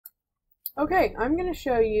Okay, I'm going to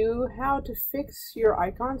show you how to fix your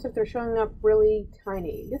icons if they're showing up really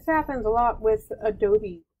tiny. This happens a lot with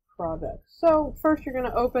Adobe products. So first you're going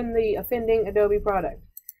to open the offending Adobe product.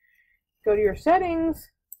 Go to your settings,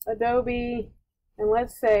 Adobe, and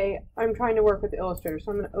let's say I'm trying to work with Illustrator,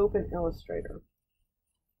 so I'm going to open Illustrator.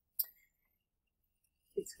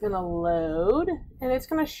 It's going to load, and it's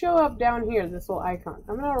going to show up down here, this little icon.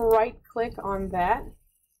 I'm going to right click on that.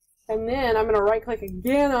 And then I'm going to right click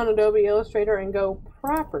again on Adobe Illustrator and go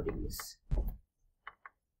Properties.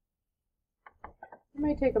 It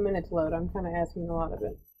may take a minute to load. I'm kind of asking a lot of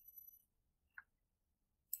it.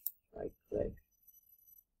 Right click.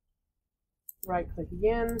 Right click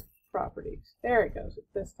again. Properties. There it goes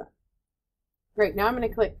this time. Great. Now I'm going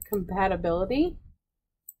to click Compatibility.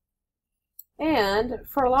 And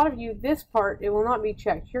for a lot of you, this part, it will not be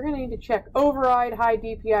checked. You're going to need to check Override High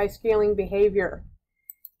DPI Scaling Behavior.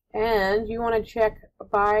 And you want to check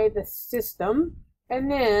by the system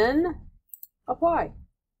and then apply.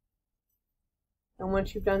 And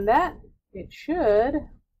once you've done that, it should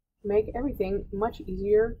make everything much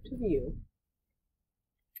easier to view.